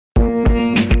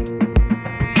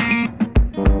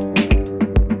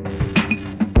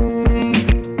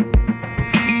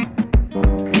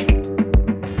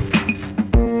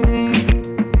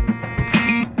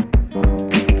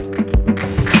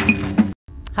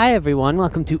Hi everyone,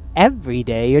 welcome to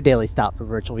Everyday, your daily stop for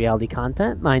virtual reality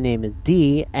content. My name is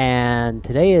D, and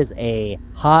today is a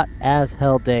hot as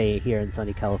hell day here in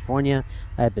sunny California.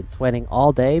 I've been sweating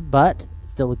all day, but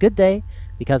it's still a good day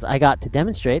because I got to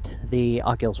demonstrate the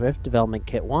Oculus Rift Development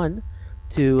Kit 1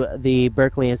 to the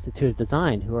Berkeley Institute of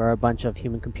Design, who are a bunch of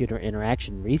human-computer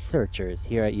interaction researchers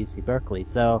here at UC Berkeley.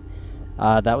 So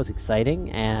that was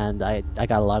exciting, and I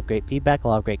got a lot of great feedback, a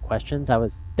lot of great questions.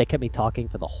 They kept me talking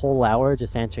for the whole hour,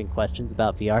 just answering questions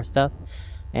about VR stuff,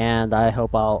 and I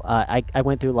hope I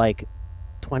went through like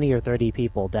 20 or 30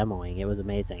 people demoing. It was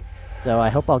amazing. So I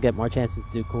hope I'll get more chances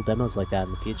to do cool demos like that in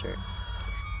the future.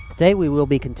 Today we will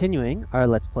be continuing our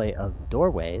Let's Play of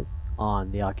Doorways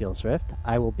on the Oculus Rift.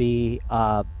 I will be,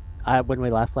 when we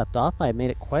last left off, I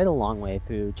made it quite a long way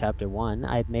through Chapter 1.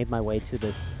 I had made my way to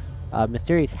this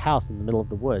mysterious house in the middle of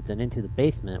the woods and into the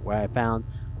basement where I found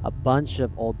a bunch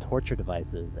of old torture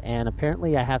devices, and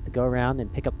apparently I have to go around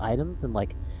and pick up items and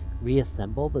like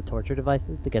reassemble the torture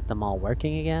devices to get them all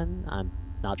working again. I'm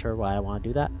not sure why I want to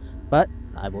do that, but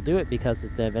I will do it because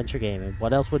it's an adventure game, and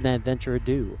what else would an adventurer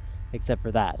do except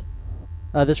for that?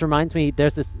 This reminds me,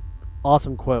 there's this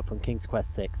awesome quote from King's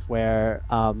Quest VI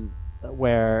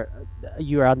where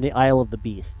you're on the Isle of the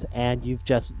Beast and you've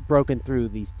just broken through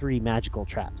these 3 magical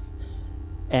traps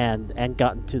and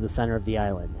gotten to the center of the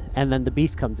island, and then the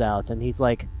beast comes out and he's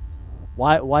like,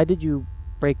 why did you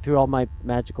break through all my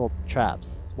magical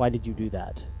traps? Why did you do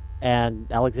that? And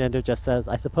Alexander just says,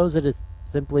 I suppose it is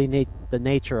simply the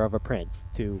nature of a prince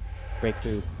to break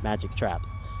through magic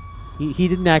traps. He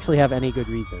didn't actually have any good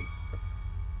reason.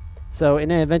 So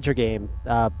in an adventure game,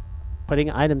 putting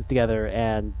items together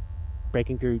and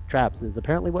breaking through traps is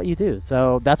apparently what you do.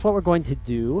 So that's what we're going to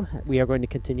do. We are going to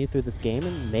continue through this game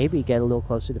and maybe get a little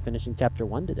closer to finishing Chapter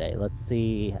 1 today. Let's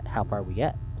see how far we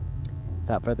get.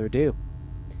 Without further ado,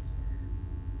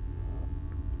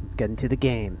 let's get into the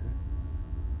game.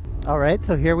 Alright,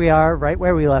 so here we are right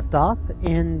where we left off,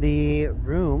 in the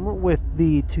room with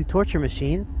the 2 torture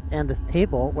machines and this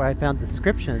table where I found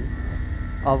descriptions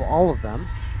of all of them.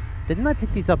 Didn't I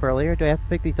pick these up earlier? Do I have to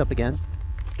pick these up again?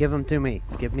 Give them to me.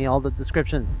 Give me all the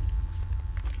descriptions.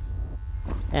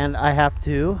 And I have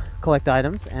to collect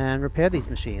items and repair these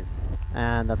machines.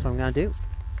 And that's what I'm going to do.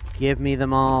 Give me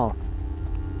them all.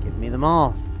 Give me them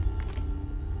all.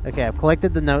 Okay, I've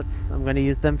collected the notes. I'm going to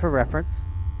use them for reference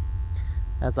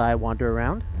as I wander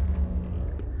around.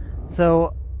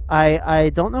 So,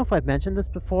 I don't know if I've mentioned this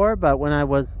before, but when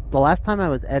the last time I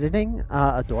was editing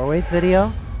a Doorways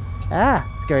video...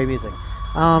 scary music.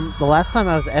 The last time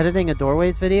I was editing a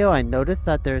Doorways video, I noticed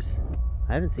that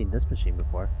I haven't seen this machine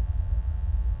before.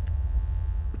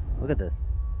 Look at this.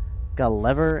 It's got a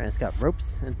lever, and it's got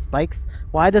ropes and spikes.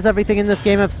 Why does everything in this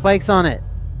game have spikes on it?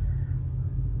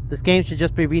 This game should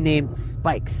just be renamed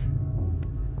Spikes.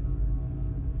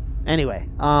 Anyway,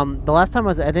 the last time I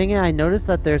was editing it, I noticed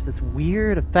that there's this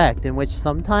weird effect in which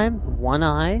sometimes one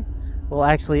eye will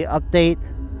actually update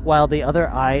while the other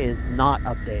eye is not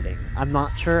updating. I'm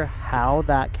not sure how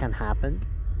that can happen,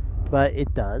 but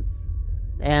it does.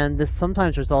 And this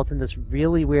sometimes results in this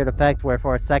really weird effect where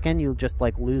for a second you just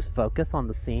like lose focus on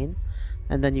the scene,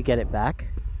 and then you get it back.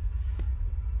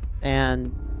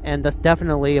 And that's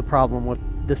definitely a problem with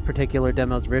this particular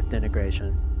demo's Rift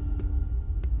integration.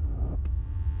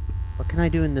 What can I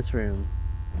do in this room?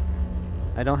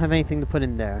 I don't have anything to put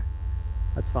in there.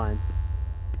 That's fine.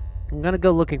 I'm gonna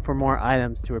go looking for more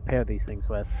items to repair these things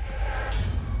with.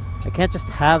 I can't just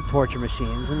have torture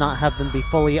machines and not have them be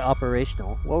fully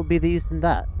operational. What would be the use in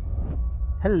that?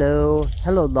 Hello.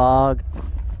 Hello, log.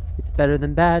 It's better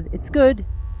than bad. It's good.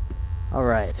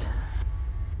 Alright.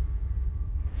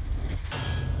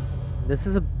 This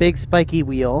is a big spiky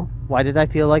wheel. Why did I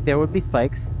feel like there would be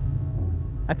spikes?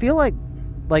 I feel like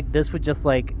this would just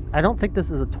like... I don't think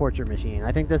this is a torture machine.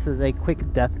 I think this is a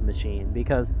quick death machine,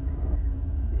 because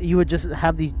you would just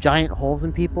have these giant holes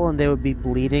in people and they would be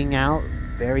bleeding out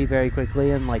very, very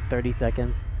quickly in like 30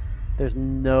 seconds. There's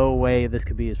no way this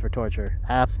could be used for torture.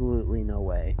 Absolutely no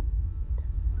way.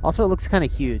 Also, it looks kind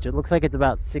of huge. It looks like it's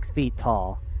about 6 feet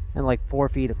tall and like 4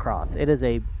 feet across. It is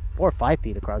 4 or 5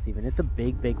 feet across even. It's a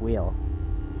big, big wheel.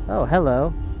 Oh,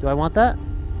 hello. Do I want that?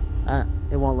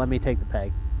 It won't let me take the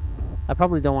peg. I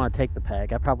probably don't want to take the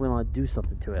peg. I probably want to do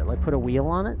something to it. Like put a wheel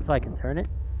on it so I can turn it.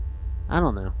 I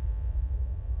don't know.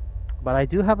 But I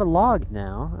do have a log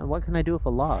now, and what can I do with a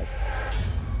log?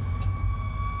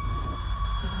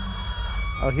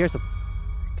 Oh, here's a...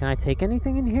 Can I take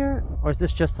anything in here? Or is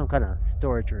this just some kind of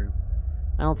storage room?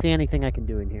 I don't see anything I can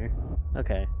do in here.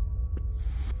 Okay.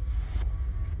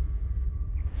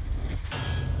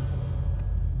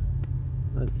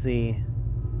 Let's see.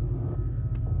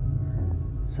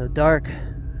 So dark.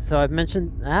 So I've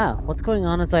mentioned, what's going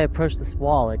on as I approach this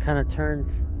wall? It kind of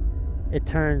turns,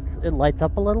 it lights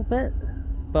up a little bit,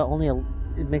 but only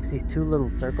it makes these two little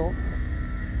circles.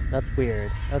 That's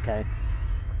weird. Okay.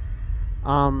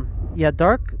 Yeah,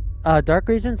 dark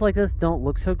regions like this don't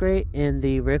look so great in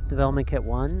the Rift Development Kit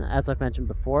 1, as I've mentioned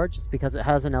before, just because it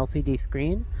has an LCD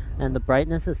screen and the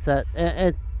brightness is set.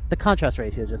 The contrast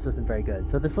ratio just isn't very good.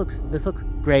 So this looks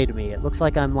gray to me. It looks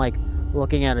like I'm like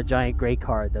looking at a giant gray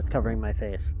card that's covering my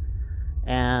face.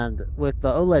 And with the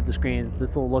OLED screens,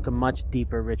 this will look a much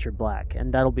deeper, richer black,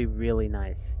 and that'll be really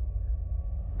nice.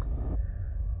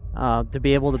 To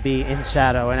be able to be in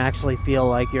shadow and actually feel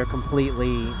like you're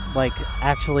completely, like,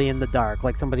 actually in the dark,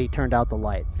 like somebody turned out the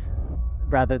lights,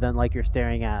 rather than like you're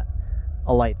staring at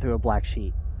a light through a black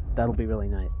sheet. That'll be really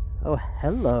nice. Oh,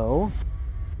 hello.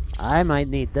 I might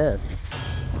need this.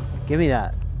 Give me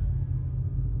that.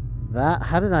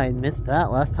 How did I miss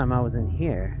that last time I was in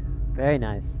here? Very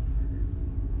nice.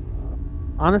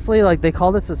 Honestly, like, they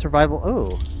call this a survival...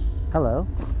 Oh, hello.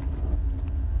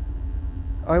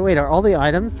 Oh, wait, are all the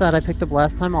items that I picked up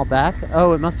last time all back?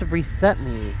 Oh, it must have reset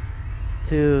me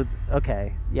to...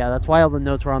 Okay, yeah, that's why all the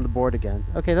notes were on the board again.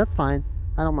 Okay, that's fine.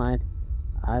 I don't mind.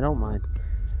 I don't mind.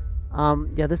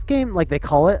 Yeah, this game, like, they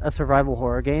call it a survival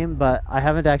horror game, but I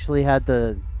haven't actually had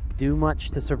to do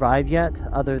much to survive yet,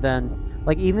 other than...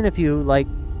 Like, even if you, like,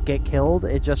 get killed,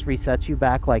 it just resets you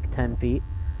back, like, 10 feet.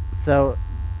 So,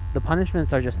 the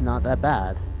punishments are just not that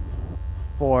bad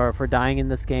for dying in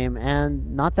this game,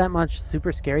 and not that much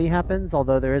super scary happens,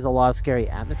 although there is a lot of scary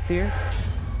atmosphere.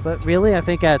 But really, I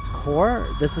think at its core,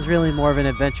 this is really more of an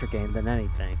adventure game than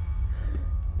anything.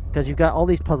 Because you've got all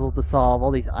these puzzles to solve,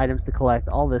 all these items to collect,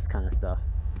 all this kind of stuff.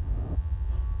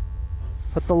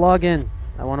 Put the log in.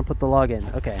 I want to put the log in.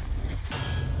 Okay.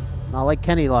 Not like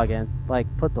Kenny log in. Like,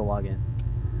 put the log in.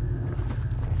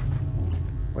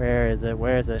 Where is it?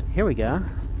 Where is it? Here we go.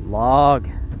 Log.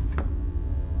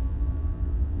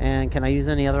 And can I use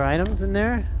any other items in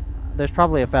there? There's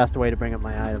probably a faster way to bring up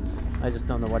my items. I just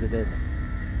don't know what it is.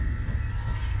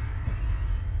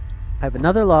 I have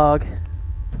another log.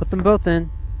 Put them both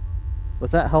in.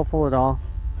 Was that helpful at all?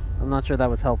 I'm not sure that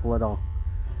was helpful at all.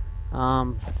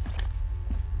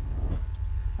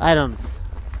 Items.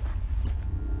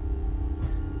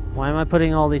 Why am I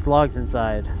putting all these logs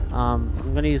inside?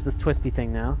 I'm gonna use this twisty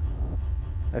thing now.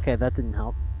 Okay, that didn't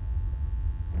help.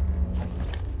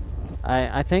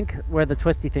 I think where the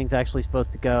twisty thing's actually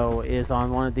supposed to go is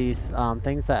on one of these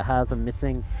things that has a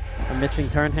missing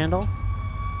turn handle.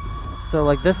 So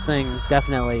like this thing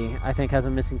definitely I think has a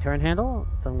missing turn handle.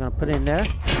 So I'm gonna put it in there.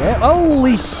 There.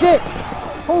 Holy shit!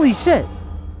 Holy shit!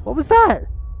 What was that?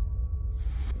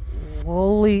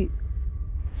 Holy.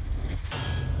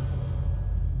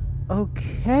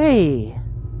 Okay.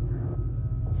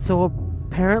 So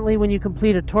apparently when you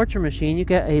complete a torture machine, you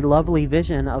get a lovely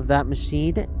vision of that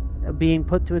machine being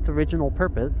put to its original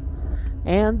purpose,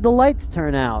 and the lights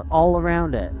turn out all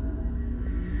around it.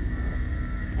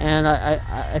 And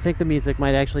I think the music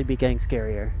might actually be getting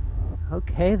scarier.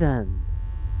 Okay then.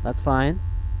 That's fine.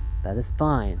 That is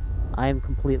fine. I am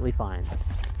completely fine.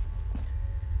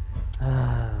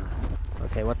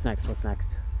 Okay, what's next? What's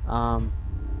next? I'm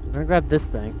gonna grab this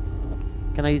thing.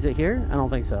 Can I use it here? I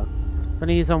don't think so. I'm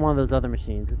gonna use it on one of those other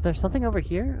machines. Is there something over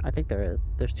here? I think there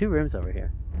is. There's 2 rooms over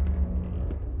here.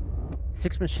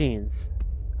 6 machines.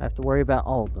 I have to worry about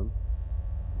all of them.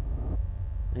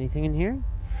 Anything in here?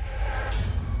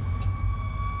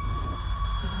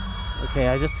 Okay,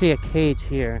 I just see a cage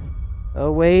here.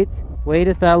 Oh, wait. Wait,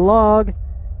 is that a log?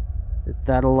 Is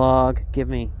that a log? Give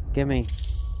me. Give me.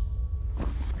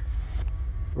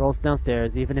 Rolls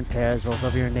downstairs, even in pairs, rolls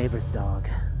over your neighbor's dog.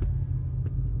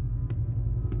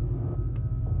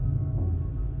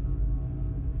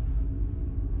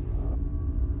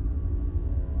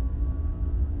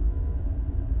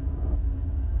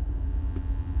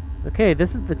 Okay,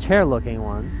 this is the chair-looking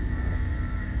one.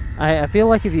 I feel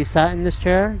like if you sat in this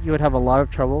chair, you would have a lot of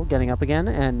trouble getting up again,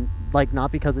 and, like,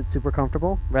 not because it's super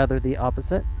comfortable, rather the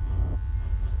opposite.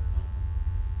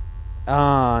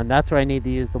 And that's where I need to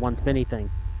use the one spinny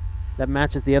thing. That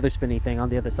matches the other spinny thing on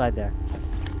the other side there.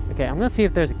 Okay, I'm gonna see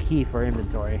if there's a key for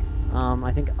inventory.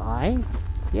 I think I?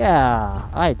 Yeah,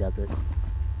 I does it.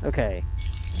 Okay.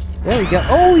 There we go.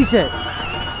 Holy shit!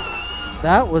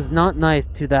 That was not nice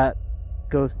to that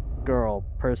ghost girl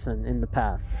person in the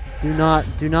past. Do not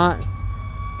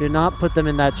put them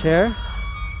in that chair.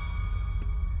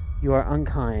 You are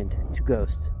unkind to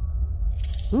Ghost.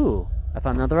 Ooh, I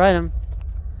found another item.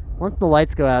 Once the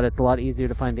lights go out, it's a lot easier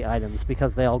to find the items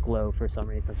because they all glow for some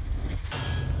reason.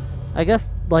 I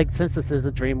guess, like, since this is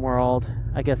a dream world,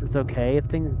 I guess it's okay if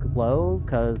things glow,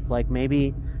 because, like,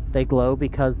 maybe they glow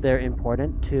because they're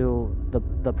important to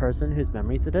the person whose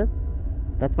memories it is.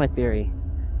 That's my theory.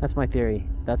 That's my theory.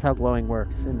 That's how glowing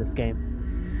works in this game.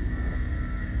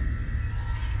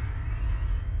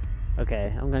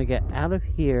 Okay, I'm gonna get out of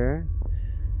here.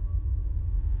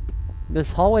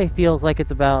 This hallway feels like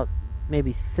it's about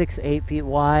maybe 6-8 feet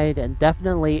wide and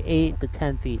definitely 8 to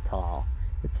 10 feet tall.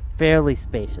 It's fairly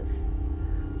spacious.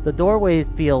 The doorways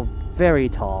feel very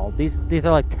tall. These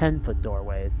are like 10-foot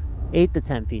doorways. 8 to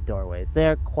 10 feet doorways.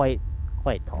 They're quite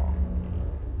tall.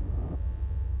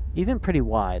 Even pretty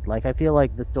wide. Like, I feel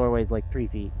like this doorway is like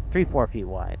 3-4 feet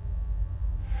wide.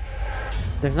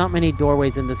 There's not many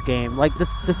doorways in this game. Like,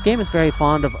 this game is very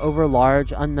fond of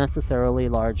over-large, unnecessarily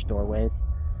large doorways.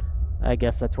 I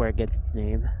guess that's where it gets its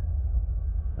name.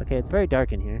 Okay, it's very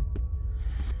dark in here.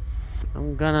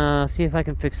 I'm gonna see if I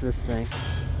can fix this thing.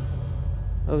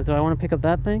 Oh, do I want to pick up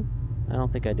that thing? I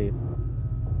don't think I do.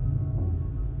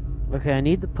 Okay, I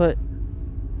need to put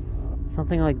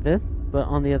something like this, but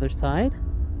on the other side.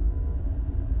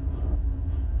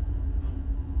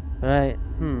 But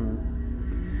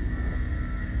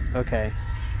okay.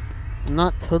 I'm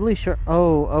not totally sure.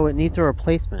 Oh, it needs a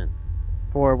replacement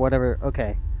for whatever.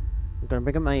 Okay. I'm gonna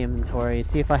bring up my inventory,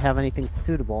 see if I have anything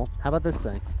suitable. How about this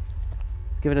thing?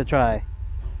 Let's give it a try.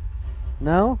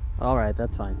 No? Alright,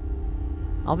 that's fine.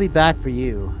 I'll be back for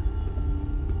you.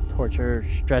 Torture,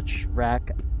 stretch,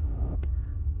 rack.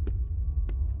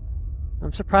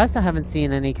 I'm surprised I haven't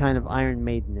seen any kind of Iron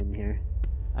Maiden in here.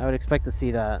 I would expect to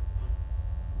see that.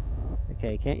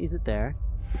 Okay, can't use it there.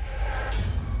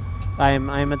 I'm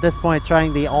at this point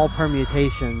trying the all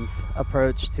permutations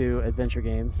approach to adventure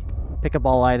games. Pick up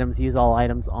all items, use all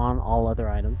items on all other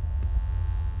items.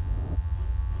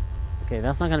 Okay,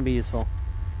 that's not going to be useful.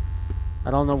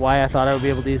 I don't know why I thought I would be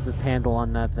able to use this handle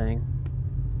on that thing.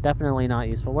 Definitely not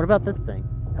useful. What about this thing?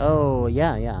 Oh,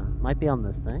 yeah. Might be on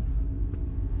this thing.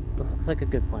 This looks like a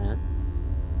good plan.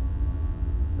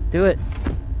 Let's do it.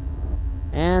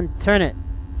 And turn it.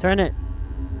 Turn it.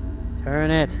 Turn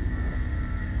it.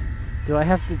 Do I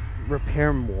have to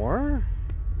repair more?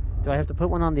 Do I have to put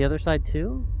one on the other side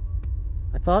too?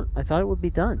 I thought it would be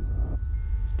done.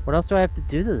 What else do I have to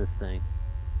do to this thing?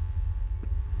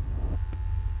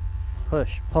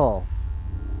 Push, pull.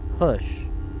 Push.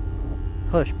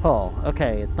 Push, pull.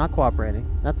 Okay, it's not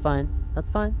cooperating. That's fine. That's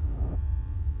fine.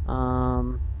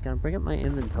 Gonna bring up my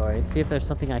inventory, see if there's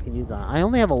something I can use on it. I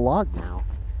only have a log now.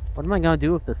 What am I gonna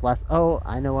do with this last... Oh,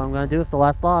 I know what I'm gonna do with the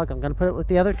last log. I'm gonna put it with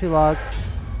the other 2 logs.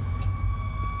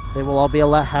 They will all be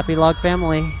a happy log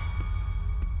family.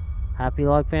 Happy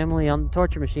log family on the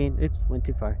torture machine. Oops, went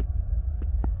too far.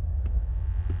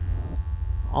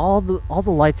 All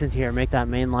the lights in here make that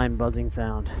mainline buzzing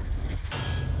sound.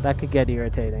 That could get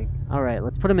irritating. Alright,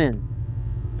 let's put them in.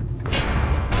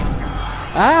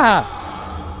 Ah!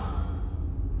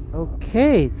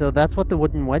 Okay, so that's what the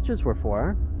wooden wedges were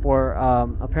for. For,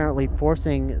 apparently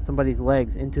forcing somebody's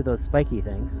legs into those spiky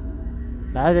things.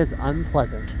 That is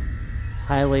unpleasant.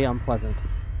 Highly unpleasant.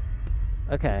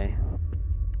 Okay.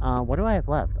 What do I have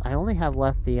left? I only have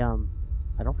left the, I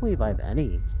don't believe I have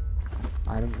any.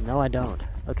 No, I don't.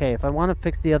 Okay, if I want to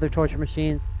fix the other torture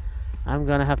machines, I'm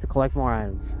gonna have to collect more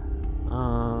items.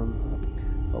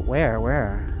 But where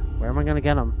am I gonna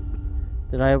get them?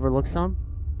 Did I overlook some?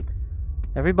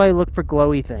 Everybody look for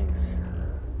glowy things.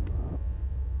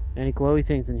 Any glowy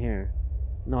things in here?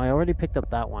 No, I already picked up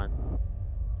that one.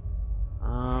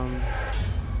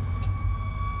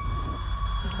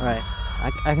 Alright,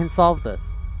 I can solve this.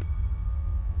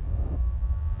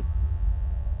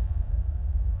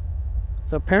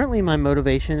 So apparently my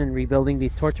motivation in rebuilding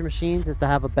these torture machines is to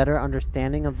have a better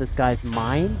understanding of this guy's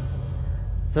mind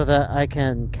so that I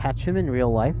can catch him in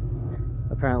real life.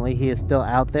 Apparently he is still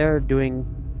out there doing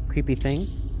creepy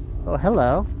things. Oh,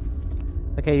 hello.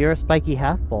 Okay, you're a spiky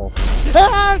half-bull.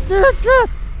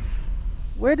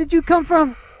 Where did you come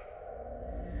from?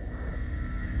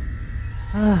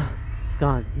 He's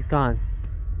gone. He's gone.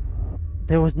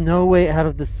 There was no way out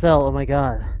of this cell. Oh my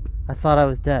god. I thought I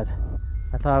was dead.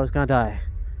 I thought I was gonna die.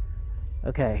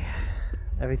 Okay.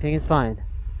 Everything is fine.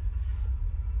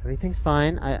 Everything's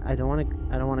fine. I don't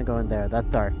wanna go in there. That's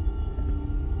dark.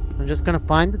 I'm just gonna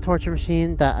find the torture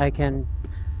machine that I can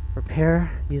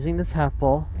repair using this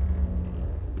half-bull.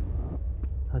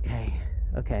 Okay.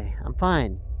 Okay. I'm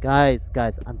fine. Guys,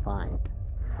 I'm fine.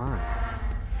 Fine.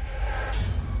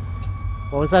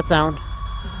 What was that sound?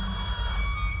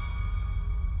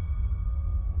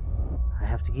 I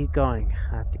have to keep going.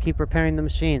 I have to keep repairing the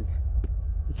machines.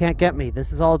 You can't get me.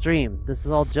 This is all a dream. This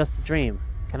is all just a dream.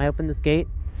 Can I open this gate?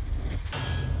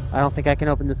 I don't think I can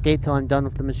open this gate till I'm done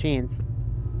with the machines.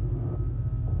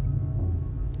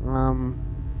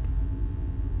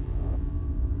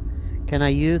 Can I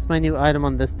use my new item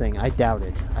on this thing? I doubt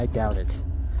it. I doubt it.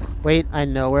 Wait, I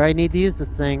know where I need to use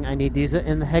this thing. I need to use it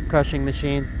in the head crushing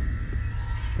machine.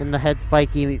 In the head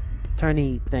spiky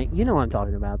turny thing. You know what I'm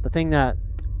talking about. The thing that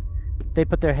they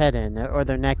put their head in, or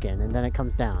their neck in, and then it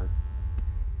comes down.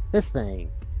 This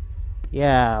thing.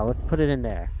 Yeah, let's put it in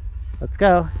there. Let's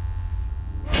go.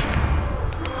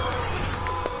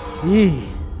 Eee.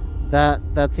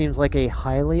 That seems like a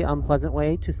highly unpleasant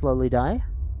way to slowly die.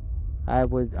 I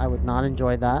would not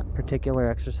enjoy that particular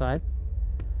exercise.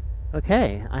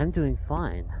 Okay, I'm doing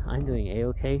fine. I'm doing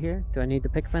A-okay here. Do I need to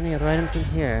pick up any other items in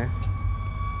here?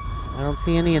 I don't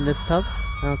see any in this tub.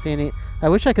 I don't see any. I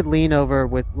wish I could lean over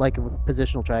with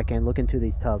positional tracking and look into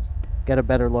these tubs. Get a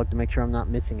better look to make sure I'm not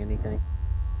missing anything.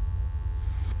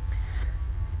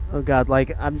 Oh god,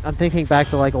 like, I'm thinking back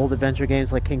to, like, old adventure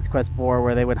games like King's Quest IV,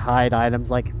 where they would hide items,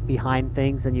 like, behind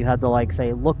things, and you had to, like,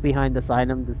 say, look behind this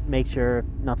item to make sure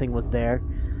nothing was there.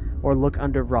 Or look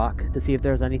under rock to see if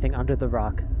there's anything under the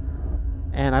rock.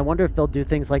 And I wonder if they'll do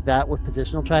things like that with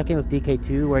positional tracking with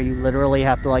DK2, where you literally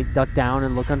have to, like, duck down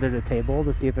and look under the table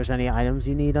to see if there's any items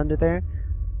you need under there.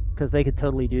 Because they could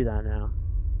totally do that now.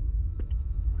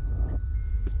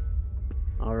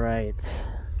 Alright.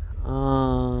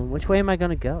 Which way am I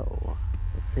gonna go?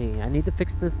 Let's see. I need to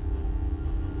fix this.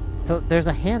 So there's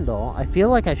a handle. I feel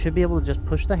like I should be able to just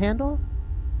push the handle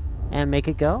and make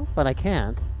it go, but I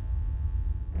can't.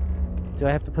 Do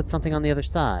I have to put something on the other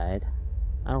side?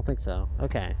 I don't think so.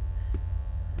 Okay.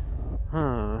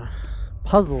 Huh.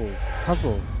 Puzzles.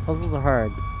 Puzzles are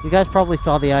hard. You guys probably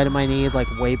saw the item I need, like,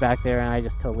 way back there, and I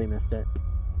just totally missed it.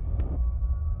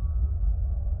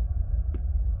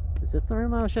 Is this the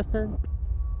room I was just in?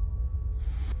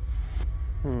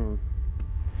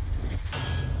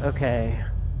 Okay.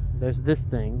 There's this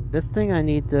thing. This thing I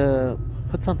need to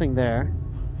put something there.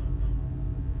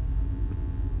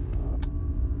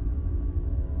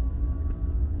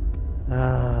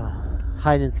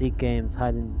 Hide and seek games.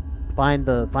 Find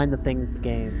the things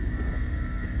game.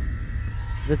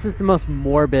 This is the most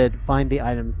morbid find the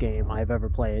items game I've ever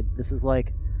played. This is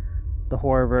like the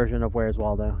horror version of Where's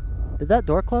Waldo. Did that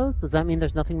door close? Does that mean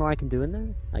there's nothing more I can do in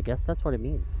there? I guess that's what it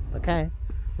means. Okay.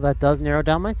 Well, that does narrow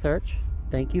down my search.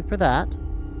 Thank you for that.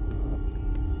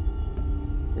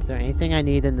 Is there anything I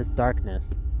need in this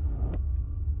darkness?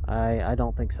 I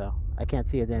don't think so. I can't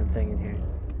see a damn thing in here.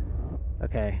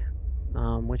 Okay.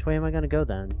 Which way am I gonna go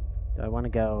then? Do I want to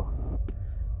go...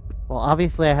 Well,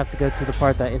 obviously I have to go to the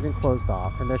part that isn't closed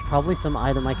off, and there's probably some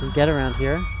item I can get around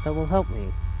here that will help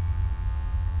me.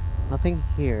 Nothing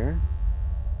here.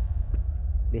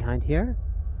 Behind here?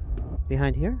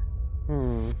 Behind here?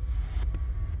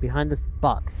 Behind this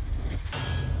box.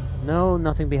 No,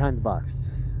 nothing behind the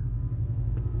box.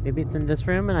 Maybe it's in this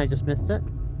room and I just missed it?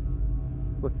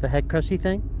 With the head crushy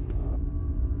thing?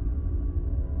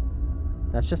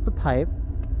 That's just a pipe.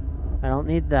 I don't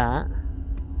need that.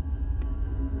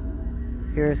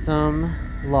 Here are some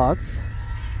logs.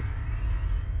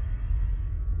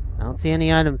 I don't see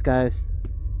any items, guys.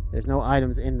 There's no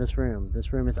items in this room.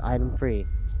 This room is item free.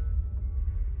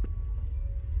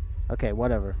 Okay,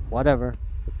 whatever. Whatever.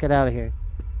 Let's get out of here.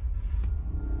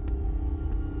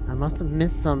 I must have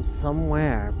missed some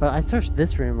somewhere. But I searched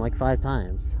this room like 5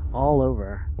 times. All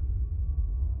over.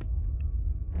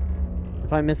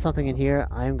 If I miss something in here,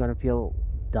 I am going to feel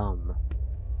dumb.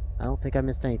 I don't think I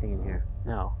missed anything in here.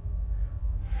 No.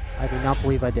 I do not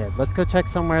believe I did. Let's go check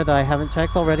somewhere that I haven't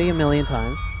checked already a million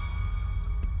times.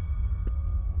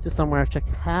 Just somewhere I've checked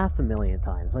 500,000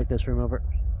 times. Like this room over...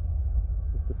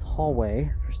 this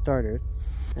hallway, for starters.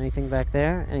 Anything back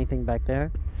there? Anything back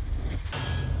there?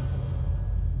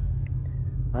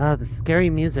 Ah, the scary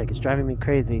music is driving me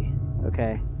crazy.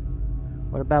 Okay.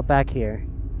 What about back here?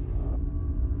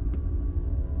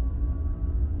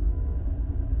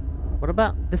 What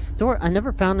about this store? I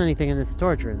never found anything in this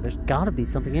storage room. There's gotta be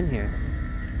something in here.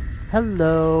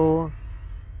 Hello.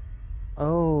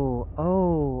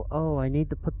 Oh, I need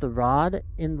to put the rod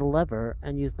in the lever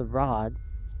and use the rod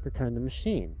to turn the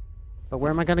machine. But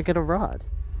where am I gonna get a rod?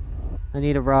 I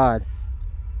need a rod.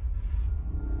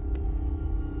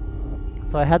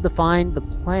 So I had to find the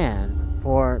plan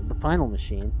for the final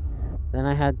machine. Then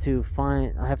I have to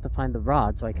find the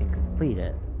rod so I can complete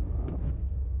it.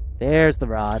 There's the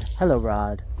rod. Hello,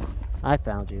 rod. I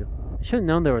found you. I should have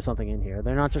known there was something in here.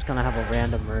 They're not just gonna have a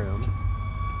random room.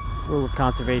 Rule of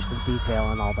conservation of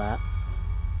detail and all that.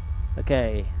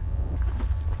 Okay.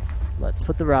 Let's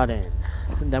put the rod in.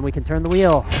 And then we can turn the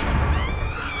wheel.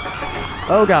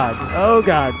 Oh god. Oh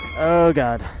god. Oh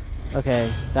god. Okay,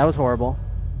 that was horrible.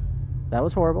 That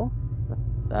was horrible.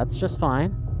 That's just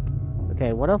fine.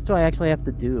 Okay, what else do I actually have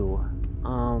to do?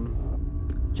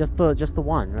 Just the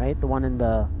one, right? The one in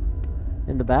the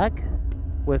back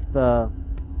with the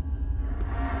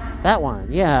that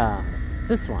one. Yeah,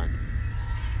 this one.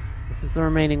 This is the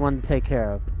remaining one to take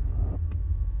care of.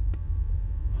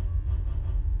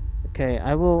 Okay,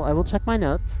 I will check my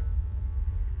notes.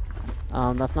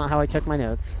 That's not how I check my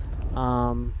notes.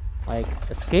 Like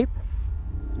escape?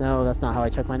 No, that's not how I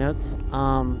check my notes.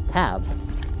 Tab.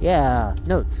 Yeah,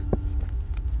 notes.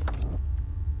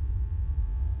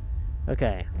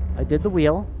 Okay, I did the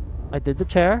wheel. I did the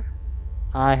chair.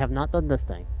 I have not done this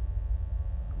thing.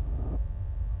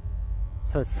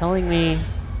 So it's telling me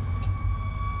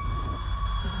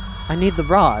I need the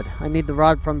rod. I need the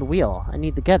rod from the wheel. I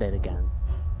need to get it again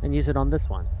and use it on this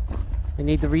one. I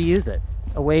need to reuse it.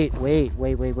 Oh, wait.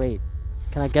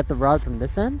 Can I get the rod from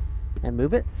this end and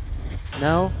move it?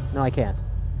 No? No, I can't.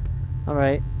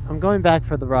 Alright, I'm going back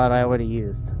for the rod I already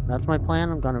used. That's my plan.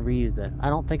 I'm going to reuse it. I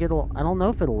don't know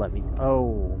if it'll let me.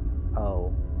 Oh.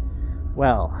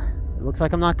 Well, it looks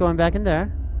like I'm not going back in there,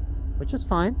 which is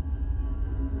fine.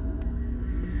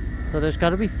 So there's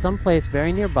got to be some place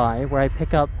very nearby where I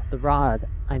pick up the rod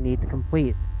I need to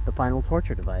complete the final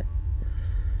torture device.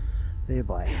 Oh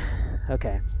boy.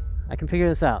 Okay. I can figure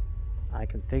this out. I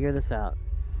can't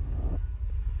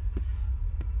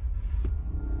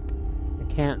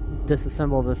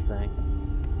disassemble this thing.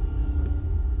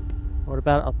 What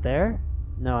about up there?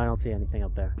 No, I don't see anything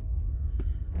up there.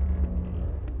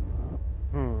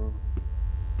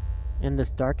 In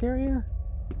this dark area?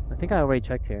 I think I already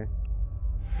checked here.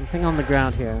 Nothing on the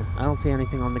ground here. I don't see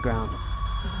anything on the ground.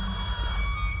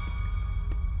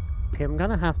 Okay, I'm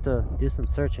gonna have to do some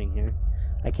searching here.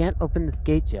 I can't open this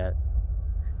gate yet.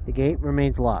 The gate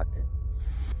remains locked.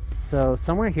 So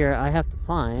somewhere here I have to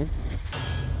find...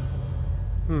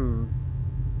 Can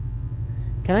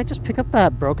I just pick up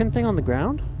that broken thing on the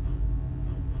ground?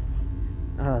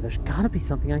 There's gotta be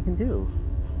something I can do.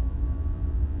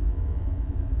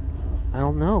 I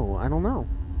don't know.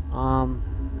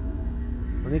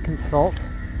 Let me consult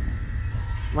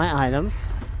my items.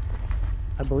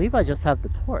 I believe I just have the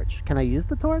torch. Can I use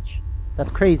the torch? That's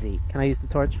crazy. Can I use the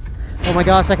torch? Oh my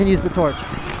gosh, I can use the torch.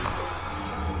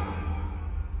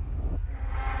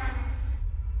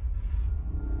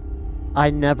 I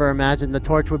never imagined the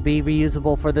torch would be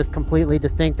reusable for this completely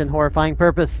distinct and horrifying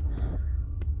purpose.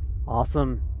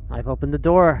 Awesome. I've opened the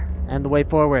door and the way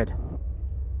forward.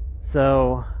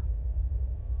 So,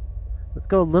 let's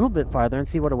go a little bit farther and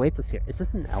see what awaits us here. Is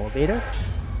this an elevator?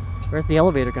 Where's the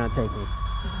elevator gonna take me?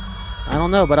 I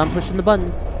don't know, but I'm pushing the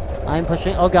button. I'm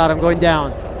pushing. Oh god, I'm going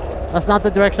down. That's not the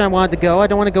direction I wanted to go. I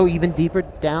don't want to go even deeper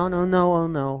down. Oh no, oh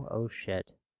no. Oh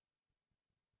shit.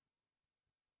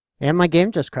 And my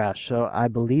game just crashed, so I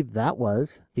believe that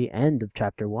was the end of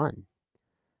Chapter 1.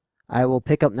 I will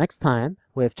pick up next time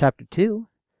with Chapter 2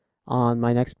 on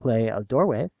my next play of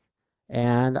Doorways,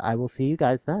 and I will see you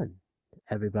guys then.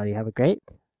 Everybody have a great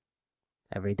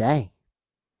every day.